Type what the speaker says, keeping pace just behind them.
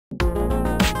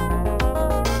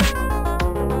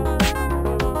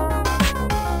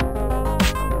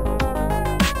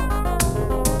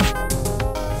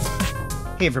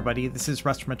Hey everybody, this is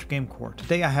Russ from Retro Game Core.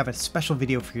 Today I have a special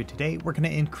video for you today. We're going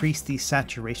to increase the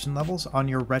saturation levels on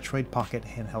your Retroid Pocket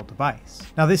handheld device.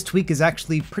 Now this tweak is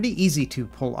actually pretty easy to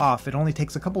pull off. It only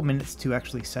takes a couple minutes to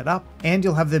actually set up, and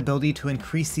you'll have the ability to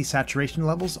increase the saturation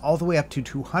levels all the way up to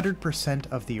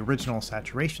 200% of the original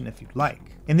saturation if you'd like.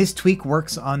 And this tweak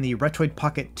works on the Retroid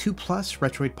Pocket 2 Plus,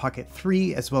 Retroid Pocket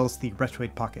 3, as well as the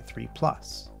Retroid Pocket 3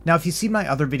 Plus. Now if you've seen my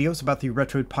other videos about the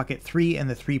Retroid Pocket 3 and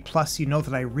the 3 Plus, you know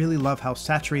that I really love how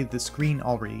saturated the screen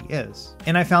already is.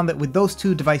 And I found that with those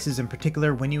two devices in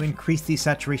particular, when you increase the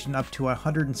saturation up to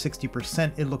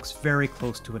 160%, it looks very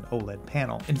close to an OLED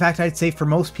panel. In fact, I'd say for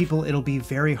most people, it'll be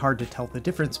very hard to tell the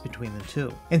difference between the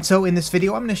two. And so in this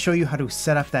video, I'm going to show you how to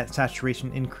set up that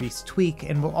saturation increase tweak,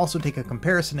 and we'll also take a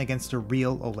comparison against a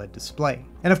real OLED display.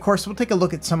 And of course, we'll take a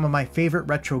look at some of my favorite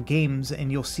retro games,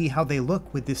 and you'll see how they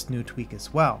look with this new tweak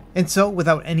as well. And so,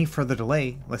 without any further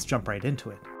delay, let's jump right into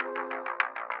it.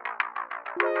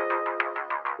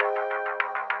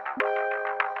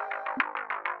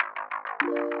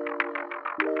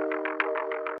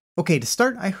 Okay, to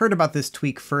start, I heard about this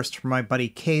tweak first from my buddy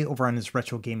Kay over on his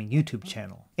Retro Gaming YouTube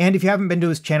channel. And if you haven't been to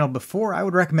his channel before, I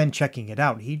would recommend checking it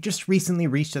out. He just recently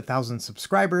reached 1,000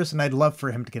 subscribers, and I'd love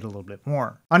for him to get a little bit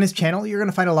more. On his channel, you're going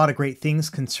to find a lot of great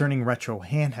things concerning retro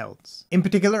handhelds. In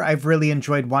particular, I've really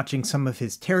enjoyed watching some of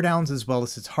his teardowns as well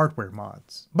as his hardware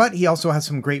mods. But he also has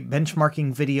some great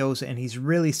benchmarking videos, and he's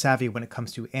really savvy when it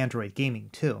comes to Android gaming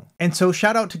too. And so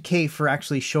shout out to Kay for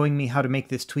actually showing me how to make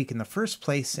this tweak in the first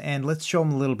place, and let's show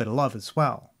him a little bit of love as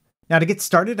well. Now to get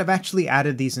started, I've actually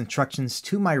added these instructions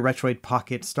to my Retroid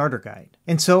Pocket starter guide.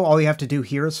 And so all you have to do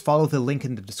here is follow the link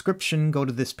in the description, go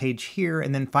to this page here,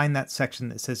 and then find that section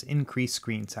that says increase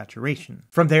screen saturation.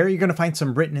 From there, you're going to find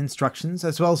some written instructions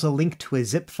as well as a link to a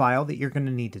zip file that you're going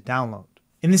to need to download.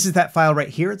 And this is that file right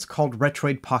here. It's called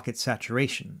Retroid Pocket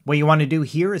Saturation. What you want to do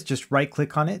here is just right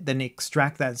click on it, then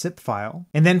extract that zip file.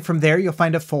 And then from there, you'll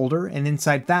find a folder, and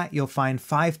inside that, you'll find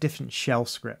 5 different shell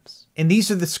scripts. And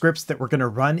these are the scripts that we're going to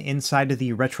run inside of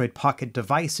the Retroid Pocket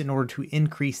device in order to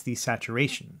increase the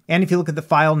saturation. And if you look at the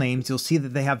file names, you'll see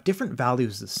that they have different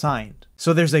values assigned.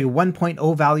 So there's a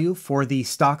 1.0 value for the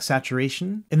stock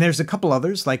saturation, and there's a couple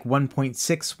others like 1.6,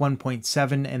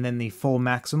 1.7, and then the full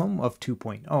maximum of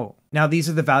 2.0. Now these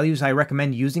are the values I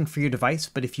recommend using for your device,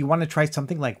 but if you want to try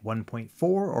something like 1.4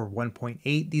 or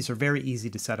 1.8, these are very easy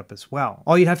to set up as well.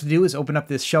 All you'd have to do is open up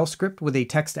this shell script with a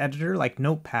text editor like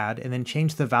Notepad, and then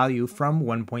change the value from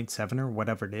 1.7 or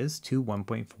whatever it is to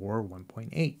 1.4 or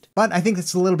 1.8. But I think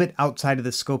that's a little bit outside of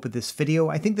the scope of this video.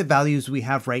 I think the values we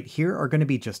have right here are going to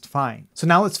be just fine. So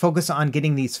now let's focus on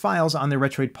getting these files on the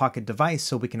Retroid Pocket device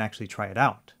so we can actually try it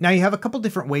out. Now you have a couple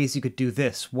different ways you could do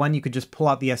this. One, you could just pull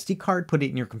out the SD card, put it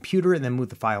in your computer, and then move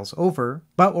the files over.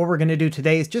 But what we're going to do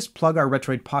today is just plug our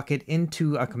Retroid Pocket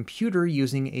into a computer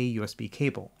using a USB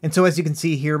cable. And so as you can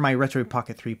see here, my Retroid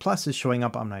Pocket 3 Plus is showing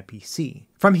up on my PC.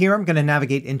 From here, I'm going to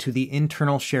navigate into the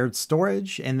internal shared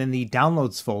storage and then the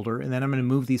downloads folder, and then I'm going to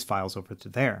move these files over to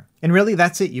there. And really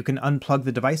that's it. You can unplug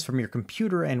the device from your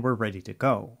computer and we're ready to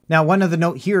go. Now, one other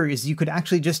note here is you could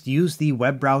actually just use the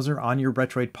web browser on your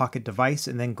Retroid Pocket device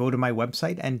and then go to my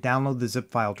website and download the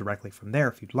zip file directly from there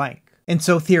if you'd like. And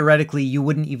so theoretically, you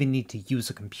wouldn't even need to use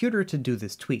a computer to do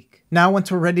this tweak. Now,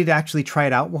 once we're ready to actually try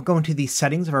it out, we'll go into the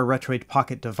settings of our Retroid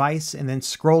Pocket device and then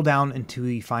scroll down until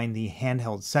you find the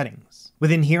handheld settings.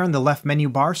 Within here on the left menu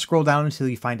bar, scroll down until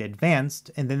you find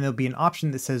advanced, and then there'll be an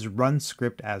option that says run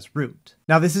script as root.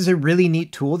 Now this is a really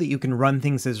neat tool that you can run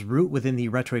things as root within the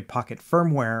Retroid Pocket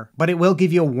firmware, but it will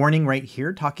give you a warning right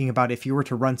here talking about if you were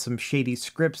to run some shady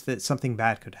scripts that something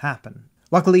bad could happen.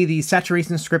 Luckily, the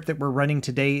saturation script that we're running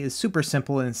today is super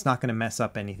simple and it's not going to mess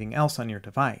up anything else on your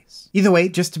device. Either way,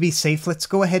 just to be safe, let's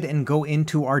go ahead and go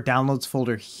into our downloads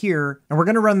folder here, and we're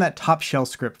going to run that top shell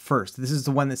script first. This is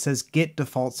the one that says get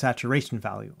default saturation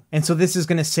value. And so this is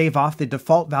going to save off the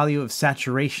default value of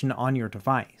saturation on your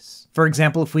device. For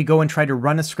example, if we go and try to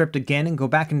run a script again and go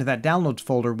back into that downloads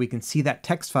folder, we can see that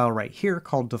text file right here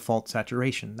called default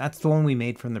saturation. That's the one we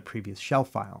made from the previous shell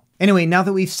file. Anyway, now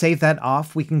that we've saved that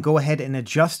off, we can go ahead and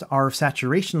adjust our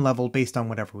saturation level based on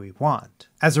whatever we want.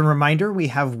 As a reminder, we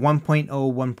have 1.0,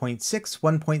 1.6,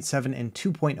 1.7, and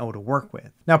 2.0 to work with.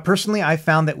 Now personally, I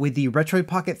found that with the Retroid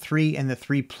Pocket 3 and the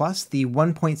 3 Plus, the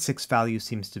 1.6 value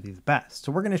seems to be the best.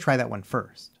 So we're going to try that one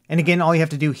first. And again, all you have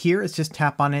to do here is just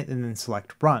tap on it and then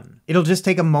select Run. It'll just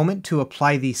take a moment to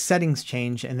apply the settings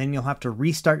change, and then you'll have to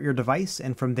restart your device,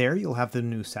 and from there you'll have the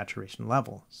new saturation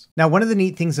levels. Now, one of the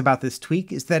neat things about this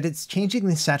tweak is that it's changing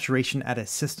the saturation at a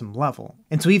system level.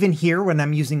 And so even here, when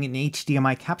I'm using an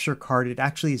HDMI capture card, it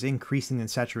actually is increasing the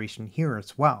saturation here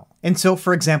as well. And so,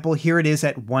 for example, here it is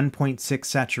at 1.6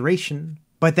 saturation,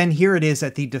 but then here it is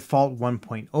at the default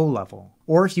 1.0 level.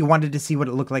 Or if you wanted to see what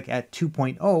it looked like at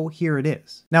 2.0, here it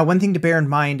is. Now, one thing to bear in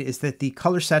mind is that the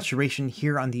color saturation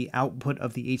here on the output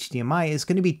of the HDMI is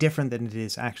going to be different than it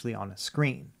is actually on a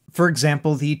screen. For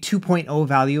example, the 2.0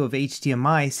 value of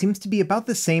HDMI seems to be about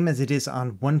the same as it is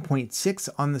on 1.6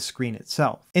 on the screen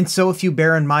itself. And so if you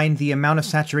bear in mind the amount of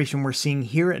saturation we're seeing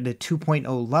here at a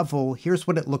 2.0 level, here's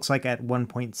what it looks like at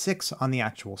 1.6 on the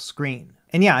actual screen.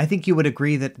 And yeah, I think you would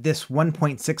agree that this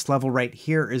 1.6 level right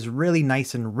here is really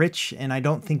nice and rich, and I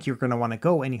don't think you're going to want to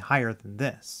go any higher than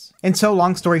this. And so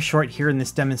long story short here in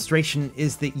this demonstration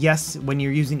is that yes, when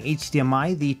you're using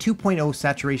HDMI, the 2.0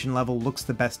 saturation level looks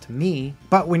the best to me,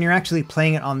 but when you're actually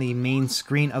playing it on the main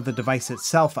screen of the device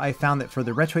itself, I found that for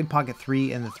the Retroid Pocket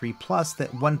 3 and the 3 Plus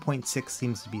that 1.6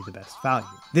 seems to be the best value.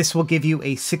 This will give you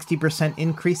a 60%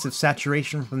 increase of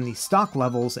saturation from the stock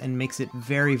levels and makes it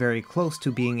very, very close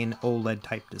to being an OLED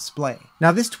type display.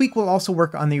 Now this tweak will also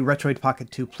work on the Retroid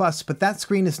Pocket 2 Plus, but that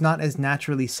screen is not as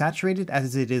naturally saturated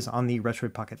as it is on the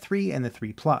Retroid Pocket 3 and the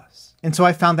 3 Plus. And so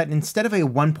I found that instead of a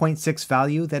 1.6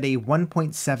 value, that a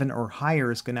 1.7 or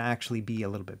higher is going to actually be a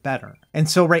little bit better. And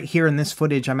so right here in this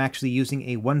footage, I'm actually using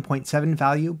a 1.7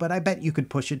 value, but I bet you could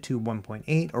push it to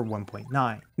 1.8 or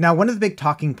 1.9. Now, one of the big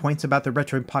talking points about the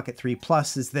Retroid Pocket 3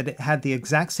 Plus is that it had the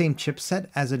exact same chipset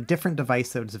as a different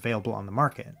device that was available on the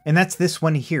market. And that's this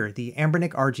one here, the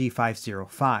Anbernic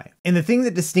RG505. And the thing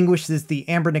that distinguishes the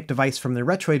Anbernic device from the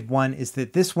Retroid one is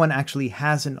that this one actually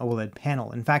has an OLED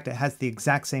panel. In fact, it has the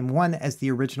exact same one as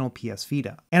the original PS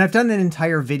Vita. And I've done an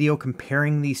entire video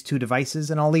comparing these two devices,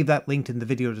 and I'll leave that linked in the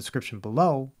video description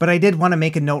below. But I did want to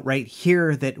make a note right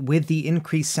here that with the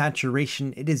increased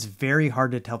saturation, it is very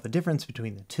hard to tell the difference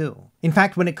between the two. In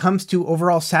fact, when it comes to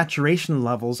overall saturation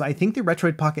levels, I think the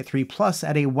Retroid Pocket 3 Plus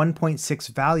at a 1.6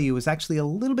 value is actually a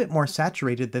little bit more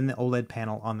saturated than the OLED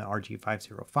panel on the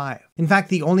RG505. In fact,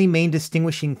 the only main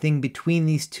distinguishing thing between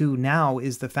these two now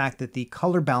is the fact that the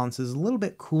color balance is a little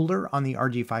bit cooler on the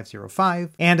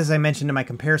RG505, and as I mentioned in my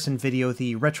comparison video,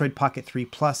 the Retroid Pocket 3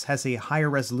 Plus has a higher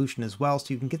resolution as well,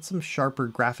 so you can get some sharper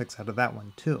graphics out of that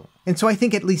one too. And so I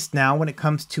think at least now, when it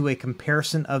comes to a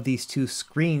comparison of these two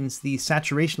screens, the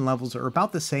saturation levels are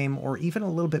about the same or even a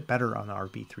little bit better on the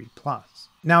RB3 Plus.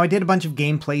 Now, I did a bunch of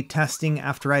gameplay testing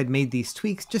after I had made these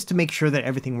tweaks just to make sure that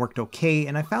everything worked okay,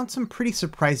 and I found some pretty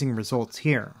surprising results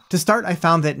here. To start, I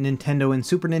found that Nintendo and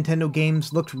Super Nintendo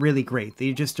games looked really great.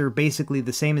 They just are basically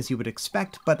the same as you would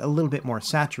expect, but a little bit more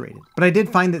saturated. But I did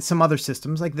find that some other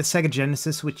systems, like the Sega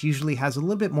Genesis, which usually has a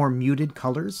little bit more muted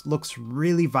colors, looks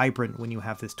really vibrant when you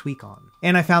have this tweak on.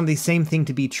 And I found the same thing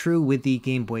to be true with the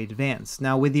Game Boy Advance.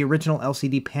 Now, with the original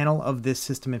LCD panel of this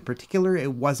system in particular,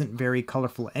 it wasn't very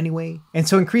colorful anyway, and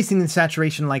so increasing the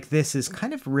saturation like this is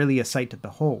kind of really a sight to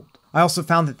behold. I also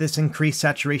found that this increased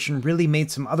saturation really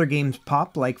made some other games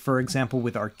pop, like for example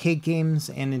with arcade games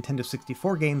and Nintendo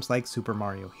 64 games like Super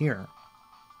Mario here.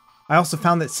 I also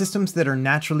found that systems that are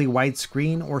naturally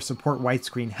widescreen or support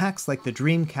widescreen hacks like the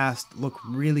Dreamcast look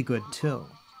really good too.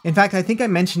 In fact, I think I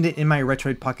mentioned it in my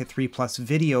Retroid Pocket 3 Plus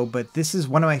video, but this is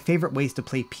one of my favorite ways to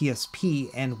play PSP,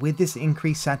 and with this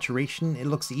increased saturation, it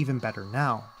looks even better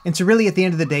now. And so really at the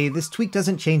end of the day, this tweak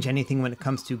doesn't change anything when it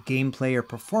comes to gameplay or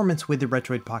performance with the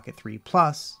Retroid Pocket 3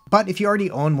 Plus, but if you already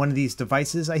own one of these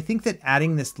devices, I think that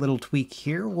adding this little tweak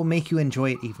here will make you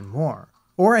enjoy it even more.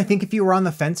 Or I think if you were on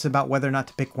the fence about whether or not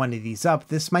to pick one of these up,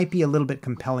 this might be a little bit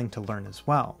compelling to learn as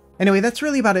well. Anyway, that's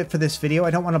really about it for this video.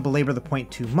 I don't want to belabor the point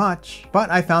too much,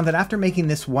 but I found that after making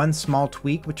this one small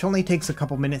tweak, which only takes a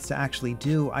couple minutes to actually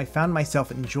do, I found myself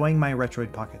enjoying my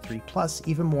Retroid Pocket 3 Plus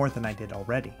even more than I did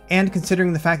already. And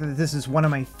considering the fact that this is one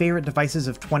of my favorite devices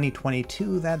of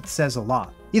 2022, that says a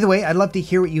lot. Either way, I'd love to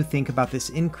hear what you think about this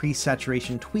increased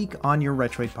saturation tweak on your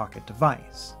Retroid Pocket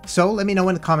device. So let me know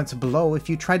in the comments below if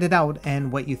you tried it out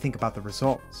and what you think about the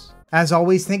results. As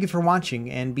always, thank you for watching,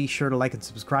 and be sure to like and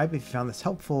subscribe if you found this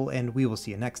helpful, and we will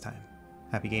see you next time.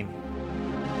 Happy gaming.